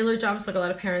regular jobs like a lot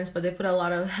of parents, but they put a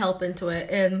lot of help into it,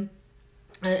 and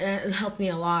it helped me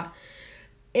a lot.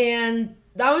 And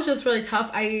that was just really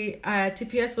tough.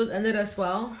 TPS was ended as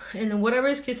well, and whatever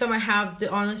excuse I might have,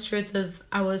 the honest truth is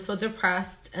I was so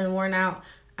depressed and worn out.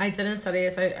 I didn't study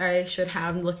as I should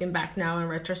have. Looking back now in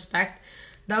retrospect,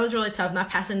 that was really tough, not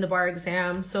passing the bar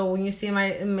exam. So when you see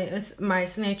my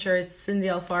signature is Cindy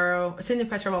Petrov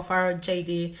Alfaro,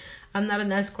 JD. I'm not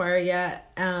an Esquire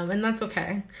yet, and that's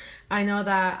okay. I know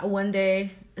that one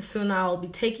day soon I'll be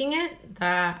taking it,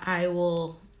 that I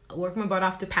will work my butt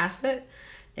off to pass it,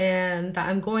 and that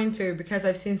I'm going to, because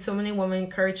I've seen so many women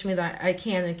encourage me that I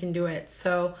can do it.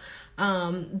 So,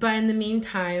 but in the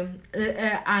meantime,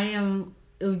 I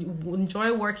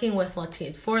enjoy working with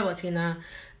Latina,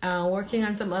 working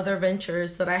on some other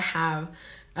ventures that I have,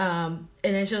 and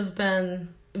it's just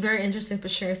been very interesting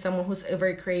pursuing someone who's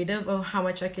very creative of how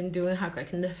much I can do and how I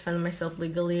can defend myself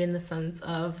legally, in the sense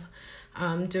of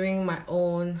doing my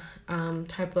own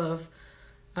type of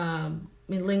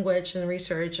language and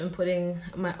research, and putting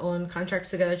my own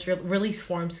contracts together, release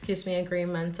forms,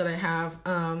 agreements that I have.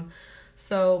 And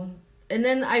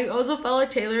then I also follow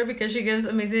Taylor because she gives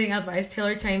amazing advice,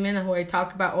 Taylor Timon, who I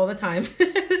talk about all the time.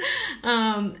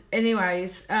 I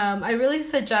really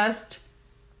suggest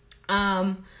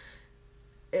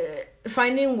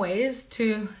finding ways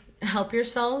to help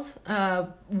yourself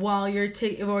while you're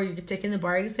taking the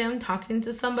bar exam, talking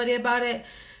to somebody about it,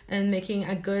 and making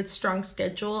a good, strong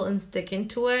schedule and sticking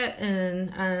to it,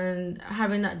 and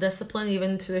having that discipline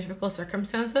even through difficult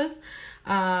circumstances.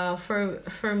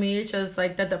 For me, it's just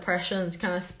like the depression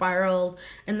kind of spiraled,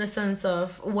 in the sense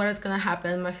of what is going to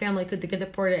happen. My family could get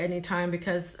deported anytime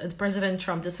because President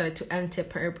Trump decided to end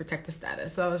temporary protected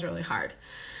status. So that was really hard.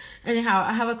 Anyhow,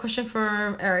 I have a question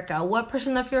for Erica. What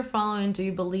percent of your following do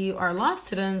you believe are law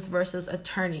students versus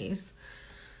attorneys?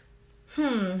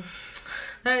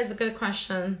 That is a good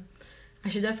question. I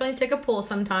should definitely take a poll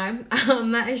sometime. I'm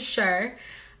not sure.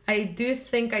 I do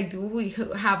think we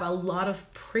have a lot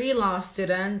of pre-law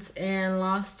students, and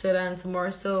law students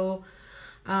more so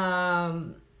that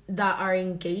are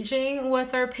engaging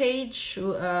with our page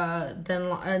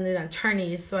than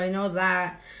attorneys. So I know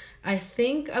that. I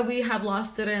think we have law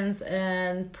students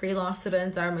and pre-law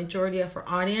students are a majority of our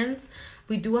audience.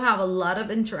 We do have a lot of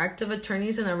interactive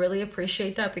attorneys, and I really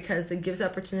appreciate that because it gives the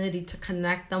opportunity to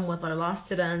connect them with our law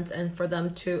students and for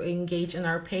them to engage in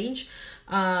our page.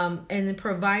 And it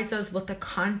provides us with the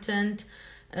content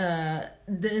and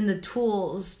the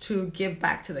tools to give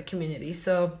back to the community.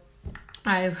 So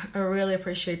I really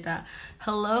appreciate that.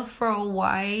 Hello for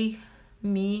Why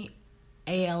Me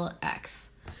ALX.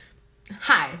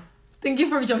 Hi. Thank you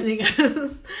for joining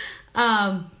us.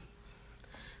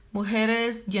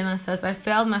 Mujeres Llenas says, I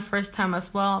failed my first time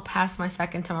as well, passed my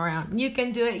second time around. You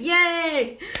can do it.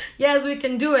 Yay! Yes, we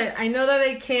can do it. I know that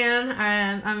I can,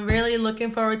 and I'm really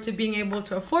looking forward to being able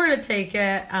to afford to take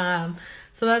it.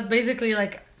 So that's basically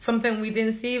like something we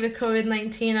didn't see with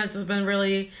COVID-19. That's just been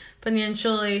really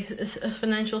a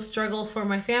financial struggle for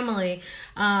my family.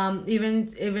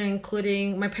 Even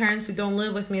including my parents who don't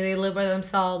live with me, they live by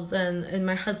themselves, and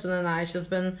my husband and I. It's just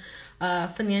been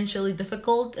financially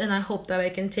difficult, and I hope that I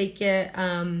can take it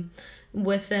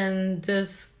within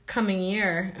this coming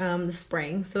year, the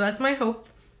spring. So that's my hope.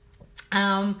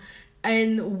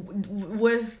 And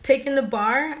with taking the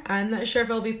bar, I'm not sure if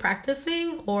I'll be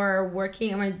practicing or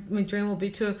working. My dream will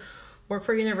be to work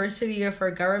for a university or for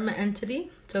a government entity,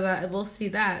 so that we'll see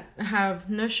that. I have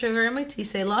no sugar in my tea.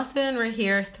 Say Lawson right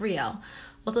here, 3L.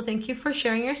 Also, thank you for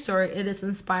sharing your story. It is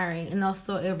inspiring and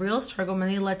also a real struggle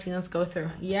many Latinos go through.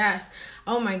 Yes.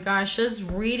 Oh my gosh, just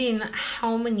reading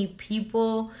how many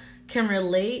people can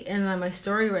relate and that my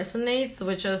story resonates,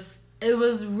 it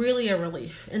was really a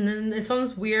relief. And then it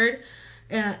sounds weird.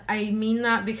 I mean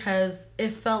that because it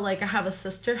felt like I have a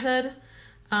sisterhood.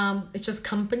 It's just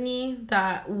company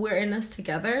that we're in this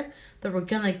together, that we're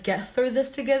going to get through this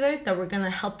together, that we're going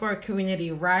to help our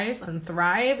community rise and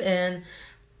thrive. And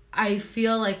I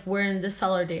feel like we're in this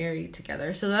solidarity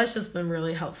together. So that's just been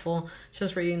really helpful,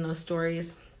 just reading those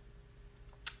stories.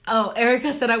 Oh,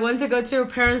 Erica said, I want to go to her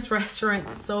parents'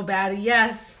 restaurant so bad.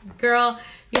 Yes, girl,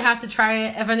 you have to try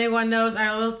it. If anyone knows, I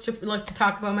always like to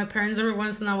talk about my parents every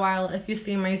once in a while if you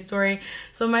see my story.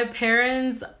 So my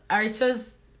parents are just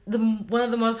one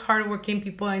of the most hardworking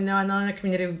people I know in the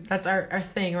community. That's our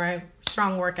thing, right?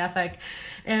 Strong work ethic.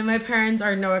 And my parents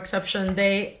are no exception.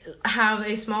 They have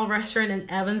a small restaurant in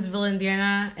Evansville,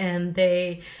 Indiana, and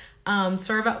they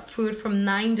serve up food from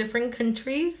 9 different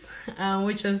countries,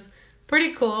 which is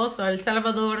pretty cool. So El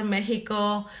Salvador,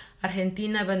 Mexico,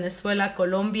 Argentina, Venezuela,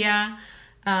 Colombia,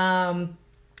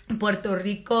 Puerto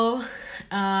Rico,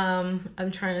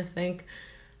 I'm trying to think,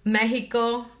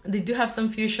 Mexico. They do have some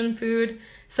fusion food,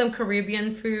 some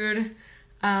Caribbean food,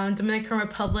 Dominican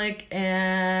Republic,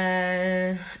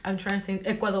 and I'm trying to think,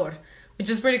 Ecuador, which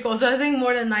is pretty cool. So I think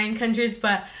more than 9 countries,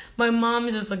 but my mom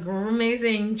is just an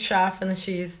amazing chef, and I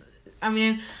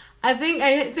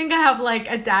think I have like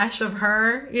a dash of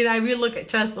her. We look at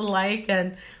just alike,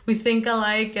 and we think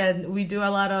alike, and we do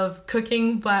a lot of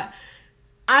cooking, but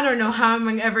I don't know how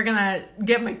I'm ever gonna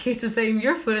get my kids to say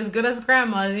your food is good as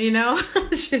grandma,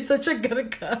 She's such a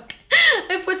good cook.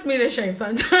 It puts me to shame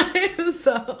sometimes.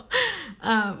 So,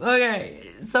 okay.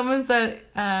 Someone said,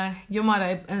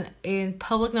 Yomara, a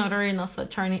public notary and also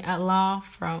attorney at law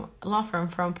firm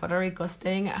from Puerto Rico,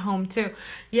 staying at home too.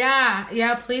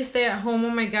 Yeah, please stay at home. Oh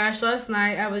my gosh, last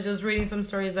night I was just reading some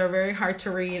stories that are very hard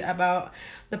to read about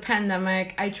the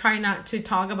pandemic. I try not to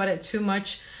talk about it too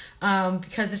much,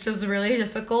 because it's just really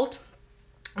difficult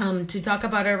to talk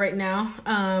about it right now.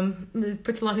 It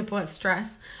puts a lot of people at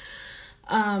stress.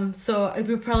 So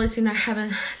you've probably seen I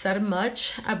haven't said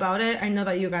much about it. I know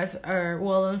that you guys are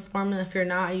well informed, and if you're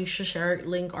not, you should share a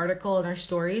link article in our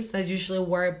stories. That's usually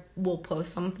where we'll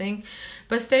post something.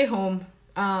 But stay home.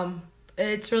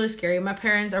 It's really scary. My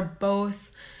parents are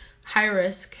both high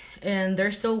risk, and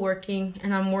they're still working,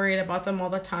 and I'm worried about them all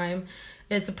the time.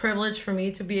 It's a privilege for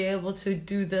me to be able to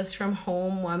do this from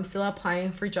home while I'm still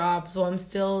applying for jobs, while I'm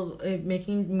still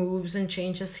making moves and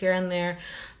changes here and there.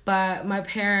 But my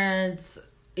parents,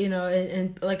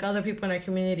 and like other people in our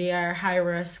community, are high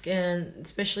risk, and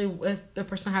especially if the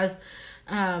person has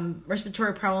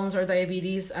respiratory problems or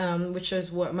diabetes, which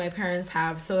is what my parents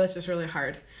have. So that's just really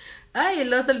hard. Ay,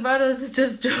 Los Alvaros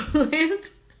just joined.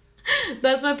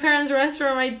 That's my parents'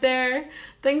 restaurant right there.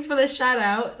 Thanks for the shout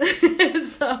out.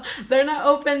 So they're not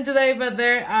open today, but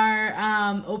they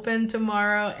are open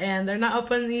tomorrow, and they're not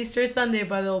open Easter Sunday,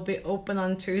 but they'll be open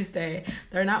on Tuesday.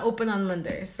 They're not open on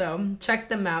Monday, so check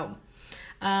them out.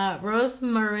 Rose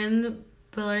Marin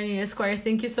Bellarni Esquire,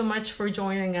 thank you so much for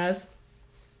joining us.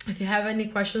 If you have any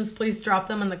questions, please drop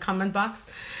them in the comment box.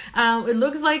 It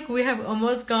looks like we have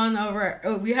gone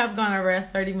over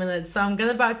 30 minutes. So I'm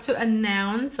about to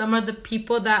announce some of the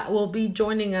people that will be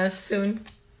joining us soon.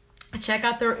 Check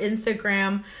out their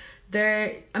Instagram.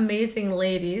 They're amazing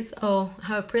ladies. Oh, I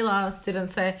have a pre-law student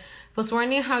say, was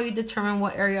wondering how you determine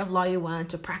what area of law you wanted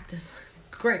to practice.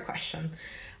 Great question.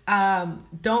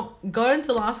 Don't go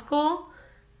into law school,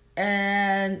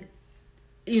 and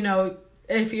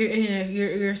if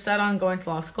you're set on going to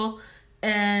law school,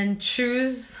 and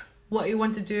choose what you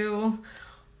want to do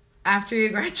after you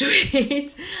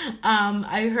graduate.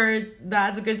 I heard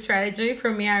that's a good strategy.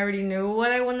 For me, I already knew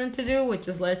what I wanted to do, which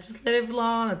is legislative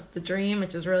law. That's the dream. I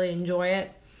just really enjoy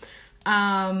it.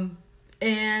 And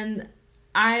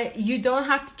you don't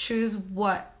have to choose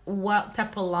what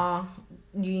type of law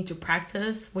you need to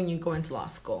practice when you go into law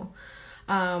school.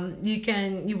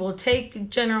 You will take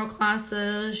general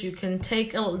classes. You can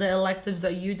take the electives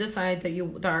that you decide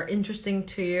that are interesting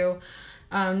to you.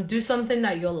 Do something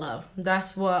that you'll love.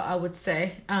 That's what I would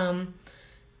say.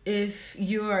 If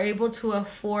you are able to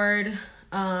afford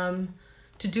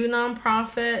to do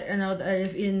nonprofit,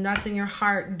 if that's in your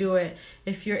heart, do it.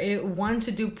 If you want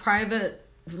to do private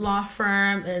law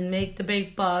firm and make the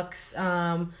big bucks,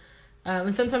 and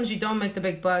sometimes you don't make the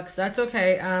big bucks, that's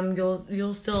okay.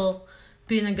 You'll still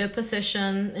be in a good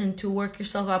position and to work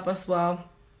yourself up as well,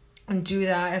 and do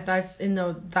that if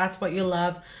that's what you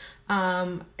love.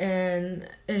 And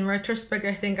in retrospect,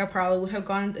 I think I probably would have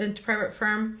gone into private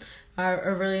firm. I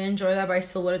really enjoy that, but I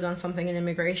still would have done something in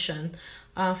immigration.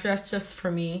 That's just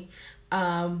for me.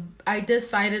 I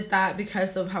decided that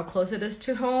because of how close it is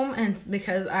to home, and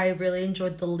because I really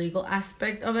enjoyed the legal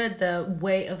aspect of it, the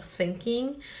way of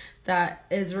thinking that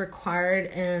is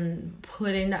required in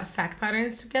putting that fact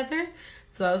patterns together.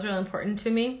 So that was really important to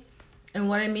me. And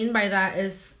what I mean by that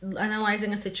is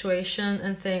analyzing a situation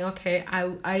and saying, okay,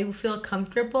 I feel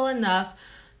comfortable enough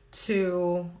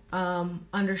to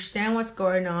understand what's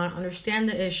going on, understand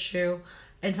the issue,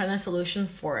 and find a solution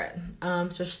for it.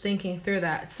 Just thinking through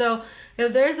that. So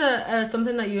if there's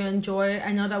something that you enjoy,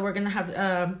 I know that we're going to have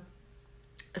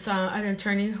an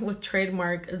attorney with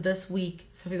trademark this week.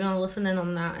 So if you're going to listen in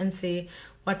on that and see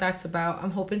what that's about,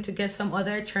 I'm hoping to get some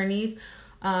other attorneys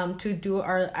to do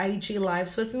our IG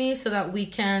lives with me so that we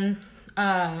can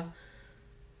kind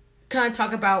of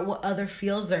talk about what other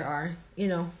fields there are,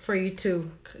 for you to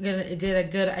get a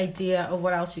good idea of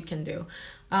what else you can do.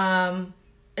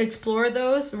 Explore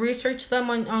those, research them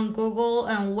on Google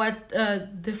and what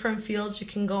different fields you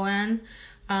can go in.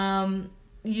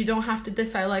 You don't have to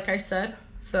decide, like I said.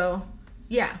 So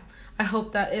yeah, I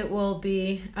hope that it will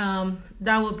be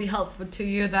that will be helpful to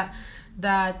you, that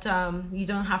you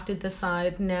don't have to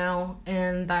decide now,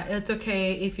 and that it's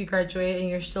okay if you graduate and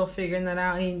you're still figuring that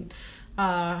out,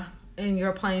 and you're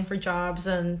applying for jobs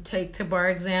and take the bar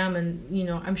exam, and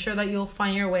I'm sure that you'll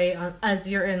find your way as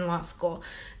you're in law school.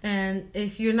 And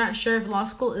if you're not sure if law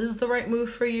school is the right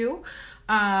move for you,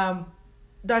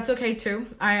 that's okay too.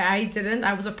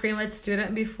 I was a pre-med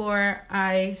student before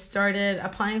I started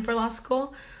applying for law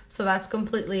school, so that's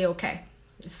completely okay.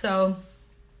 So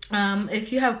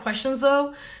if you have questions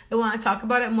though, and want to talk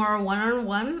about it more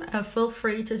one-on-one, feel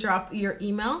free to drop your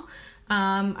email.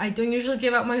 I don't usually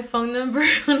give out my phone number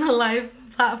on a live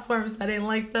platform setting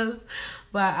like this,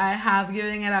 but I have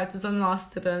given it out to some law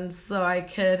students so I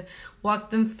could walk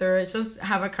them through it, just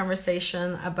have a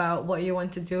conversation about what you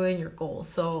want to do and your goals.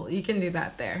 So you can do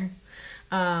that there.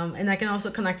 And I can also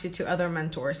connect you to other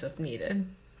mentors if needed.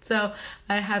 So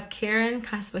I have Karen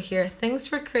Caspa here. Thanks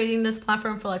for creating this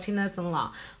platform for Latinas in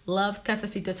law. Love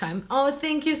Cafecito time. Oh,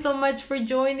 thank you so much for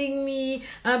joining me.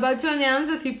 I'm about to announce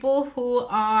the people who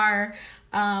are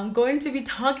going to be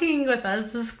talking with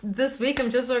us this week.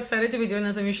 I'm just so excited to be doing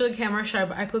this. I'm usually camera shy,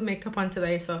 but I put makeup on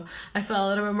today, so I felt a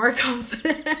little bit more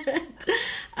confident.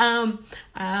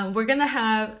 We're gonna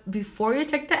have Before You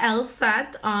Take the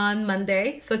LSAT on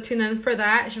Monday, so tune in for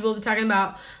that. She will be talking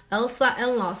about LSAT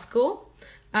and law school.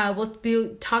 We'll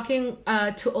be talking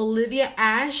to Olivia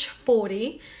Ash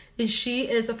 40. She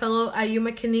is a fellow at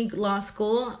MCKinney Law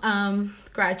School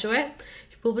graduate.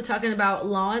 We'll be talking about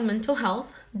law and mental health.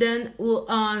 Then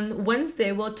on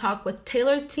Wednesday, we'll talk with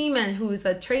Taylor Tiemann, who is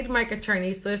a trademark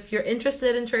attorney. So if you're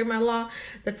interested in trademark law,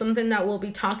 that's something that we'll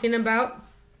be talking about.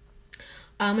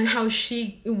 And how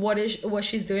what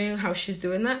she's doing, how she's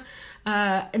doing that.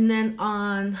 And then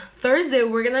on Thursday,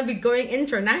 we're going to be going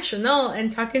international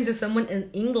and talking to someone in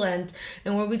England.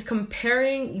 And we'll be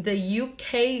comparing the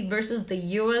UK versus the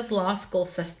US law school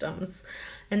systems.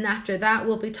 And after that,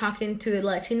 we'll be talking to a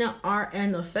Latina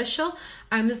RN official.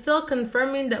 I'm still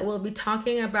confirming that we'll be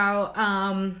talking about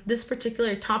this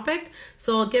particular topic.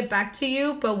 So I'll get back to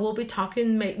you, but we'll be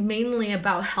talking mainly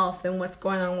about health and what's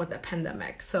going on with the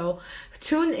pandemic. So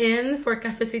tune in for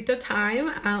Cafecito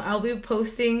time. I'll be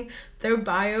posting their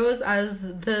bios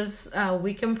as this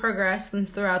weekend progress and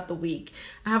throughout the week.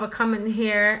 I have a comment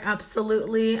here.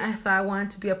 Absolutely. I thought I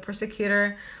wanted to be a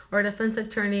prosecutor or a defense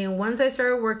attorney. And once I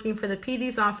started working for the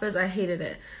PD's office, I hated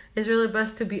it. It's really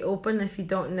best to be open if you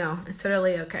don't know. It's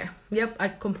totally okay. Yep, I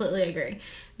completely agree.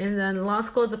 And then law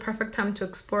school is the perfect time to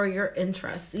explore your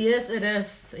interests. Yes, it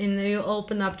is. And you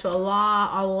open up to a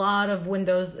lot of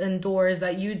windows and doors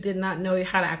that you did not know you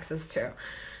had access to.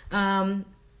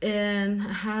 and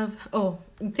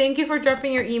thank you for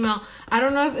dropping your email. I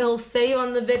don't know if it'll save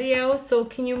on the video, so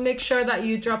can you make sure that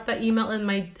you drop that email in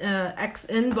my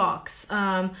inbox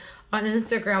on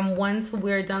Instagram once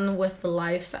we're done with the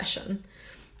live session.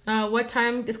 What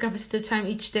time is Cafecito time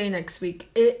each day next week?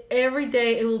 Every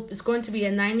day it's going to be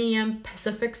at 9 a.m.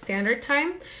 Pacific Standard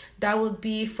Time. That will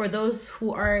be for those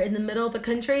who are in the middle of the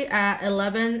country at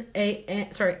 9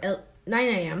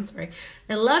 a.m.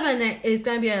 11 is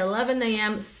going to be at 11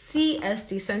 a.m.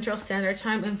 CST Central Standard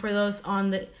Time, and for those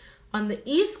on the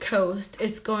East Coast,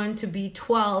 it's going to be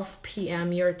 12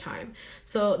 p.m. your time.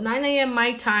 So 9 a.m.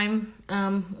 my time.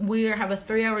 We have a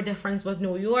 3-hour difference with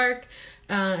New York,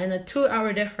 and a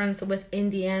 2-hour difference with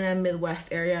Indiana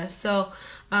Midwest area. So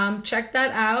check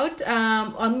that out.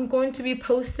 I'm going to be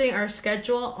posting our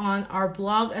schedule on our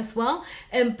blog as well.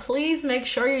 And please make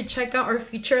sure you check out our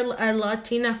featured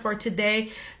Latina for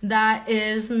today. That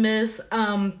is Miss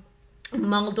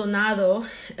Maldonado,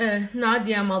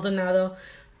 Nadia Maldonado.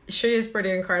 She is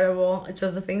pretty incredible. It's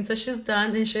just the things that she's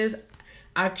done, and she's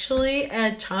actually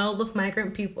a child of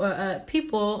migrant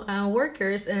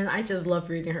workers, and I just love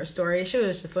reading her story. She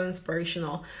was just so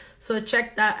inspirational. So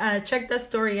check that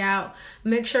story out.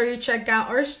 Make sure you check out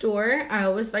our store. I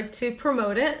always like to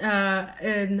promote it,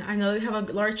 and I know we have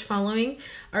a large following.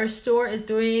 Our store is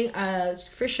doing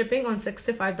free shipping on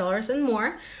 $65 and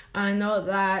more. I know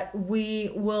that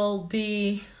we will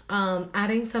be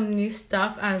adding some new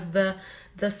stuff as the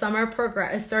summer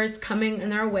progress starts coming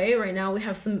in our way. Right now we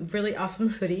have some really awesome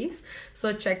hoodies,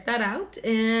 so check that out.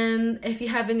 And if you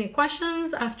have any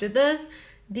questions after this,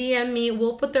 DM me.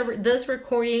 We'll put this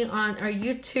recording on our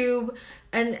YouTube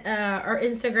and our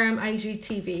Instagram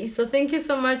IGTV. So thank you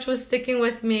so much for sticking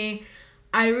with me.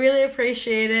 I really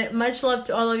appreciate it. Much love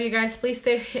to all of you guys. Please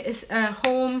stay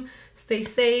home, stay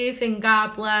safe, and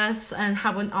God bless, and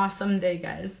have an awesome day,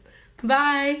 guys.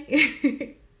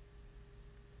 Bye.